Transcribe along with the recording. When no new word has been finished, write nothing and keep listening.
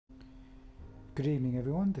Good evening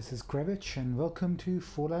everyone, this is Grewitch and welcome to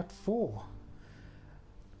Fallout 4.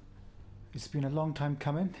 It's been a long time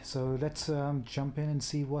coming, so let's jump in and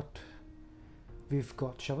see what we've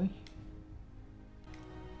got, shall we?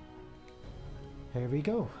 Here we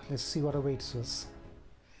go, let's see what awaits us.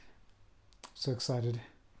 So excited.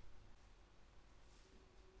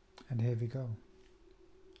 And here we go.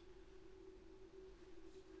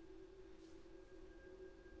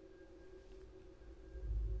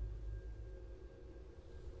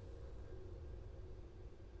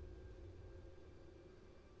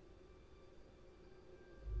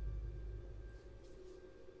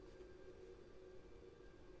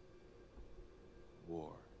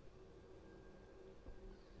 War.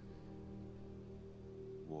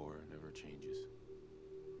 War never changes.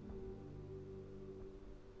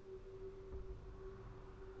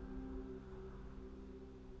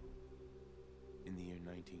 In the year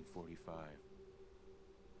 1945,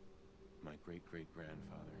 my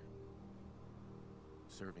great-great-grandfather,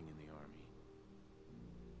 serving in the army,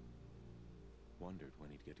 wondered when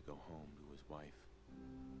he'd get to go home to his wife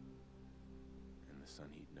and the son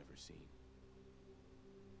he'd never seen.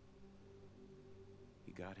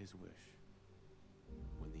 He got his wish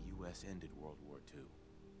when the U.S. ended World War II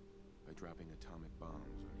by dropping atomic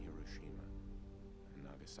bombs on Hiroshima and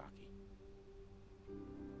Nagasaki.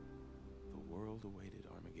 The world awaited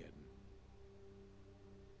Armageddon.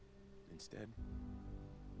 Instead,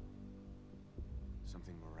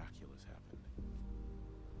 something miraculous happened.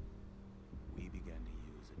 We began to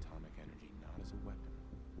use atomic energy not as a weapon,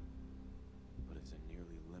 but as a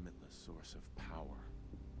nearly limitless source of power.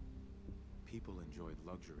 People enjoyed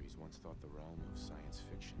luxuries once thought the realm of science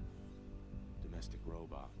fiction. Domestic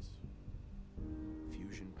robots,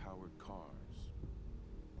 fusion-powered cars,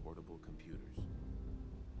 portable computers.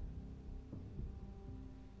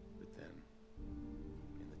 But then,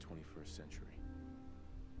 in the 21st century,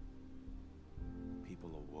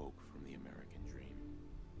 people awoke from the American dream.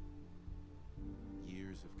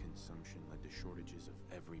 Years of consumption led to shortages of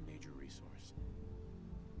every major resource.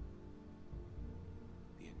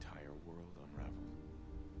 The entire world unraveled.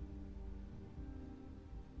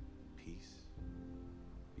 Peace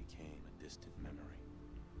became a distant memory.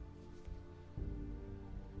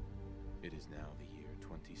 It is now the year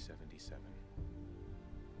 2077.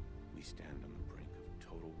 We stand on the brink of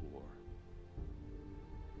total war.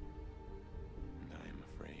 And I am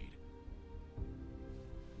afraid.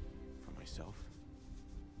 For myself.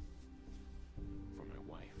 For my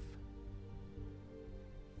wife.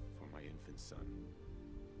 For my infant son.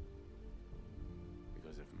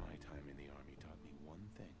 Because if my time in the army taught me one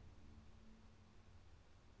thing,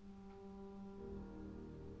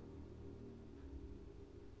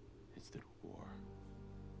 it's that war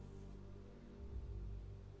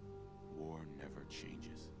never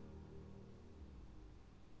changes.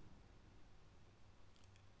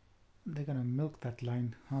 They're gonna milk that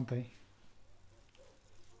line, aren't they?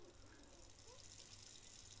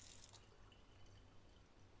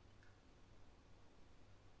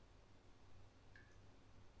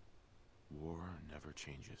 War never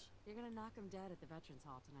changes. You're gonna knock him dead at the Veterans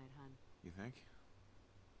Hall tonight, hun. You think?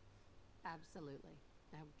 Absolutely.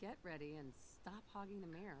 Now get ready and stop hogging the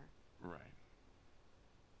mirror. Right.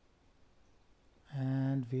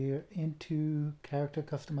 And we're into character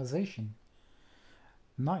customization.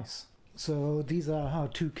 Nice. So these are our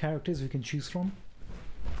two characters we can choose from.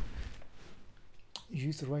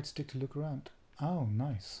 Use the right stick to look around. Oh,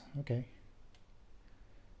 nice. Okay.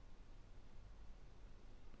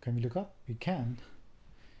 Can we look up? We can.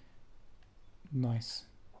 Nice.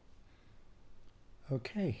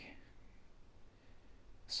 Okay.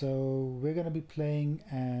 So we're going to be playing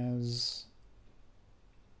as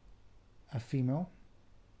a female.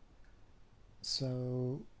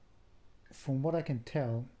 So from what I can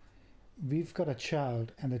tell, we've got a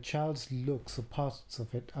child, and the child's looks or parts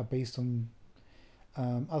of it are based on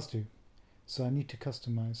us two. So I need to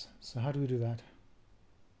customize. So how do we do that?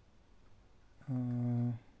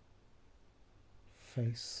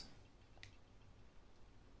 Face.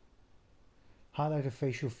 Highlight a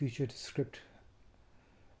facial feature to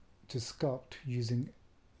sculpt using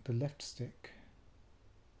the left stick.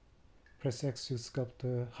 Press X to sculpt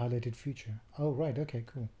the highlighted feature. Oh, right, okay,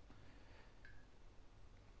 cool.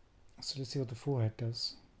 So let's see what the forehead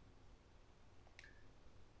does.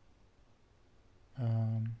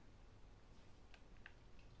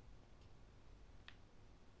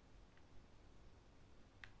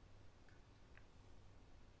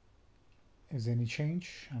 Is there any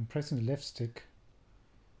change? I'm pressing the left stick.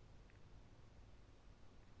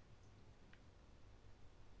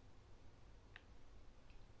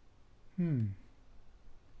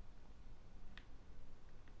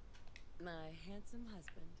 My handsome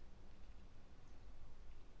husband.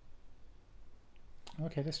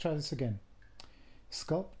 Okay, let's try this again.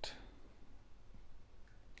 Sculpt.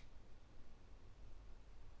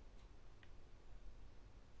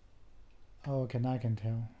 Oh, okay, now I can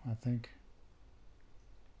tell, I think.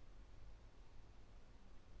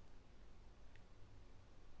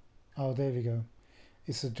 Oh, there we go.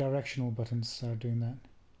 It's the directional buttons that are doing that.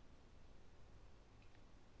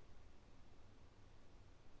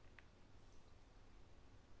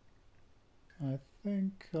 I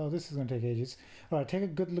think... Oh, this is going to take ages. Alright, take a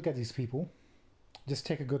good look at these people. Just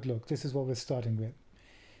take a good look. This is what we're starting with.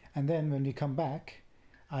 And then when we come back,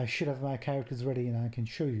 I should have my characters ready and I can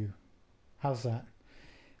show you. How's that?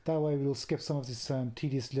 That way we'll skip some of this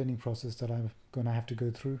tedious learning process that I'm going to have to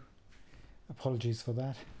go through. Apologies for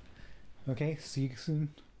that. Okay, see you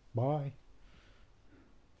soon. Bye.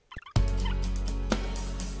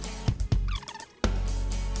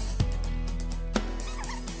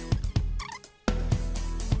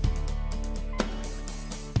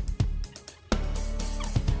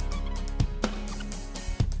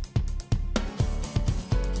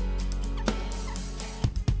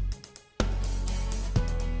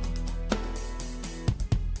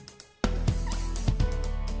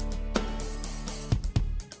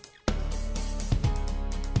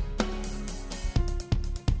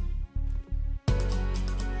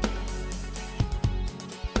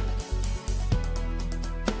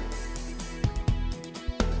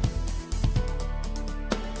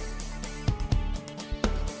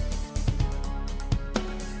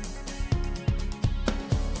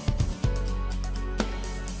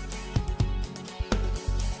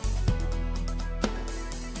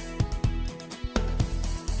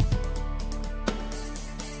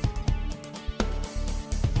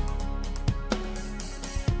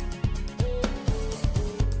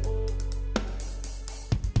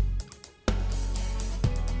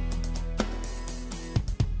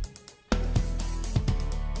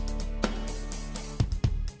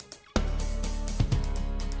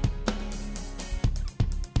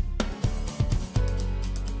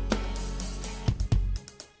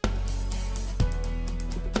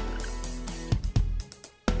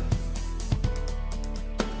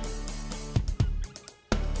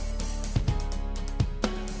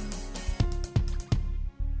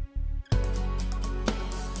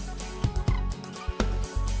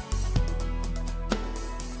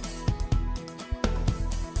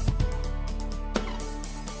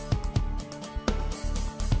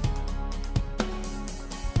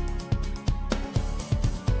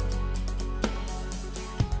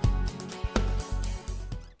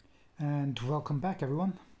 And welcome back,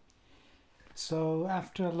 everyone. So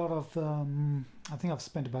after a lot of I think I've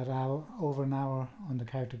spent about over an hour on the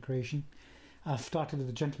character creation. I've started with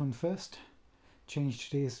the gentleman first, changed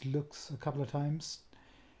today's looks a couple of times,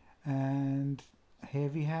 and here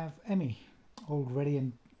we have Emmy all ready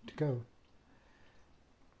and to go.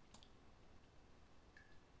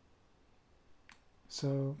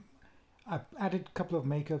 So I added a couple of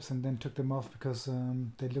makeups and then took them off because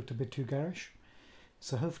they looked a bit too garish.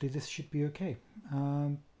 So hopefully this should be okay.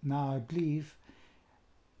 Now I believe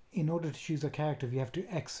in order to choose a character we have to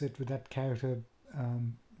exit with that character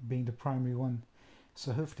being the primary one.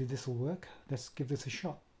 So hopefully this will work. Let's give this a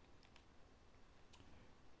shot.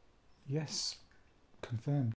 Yes, confirmed.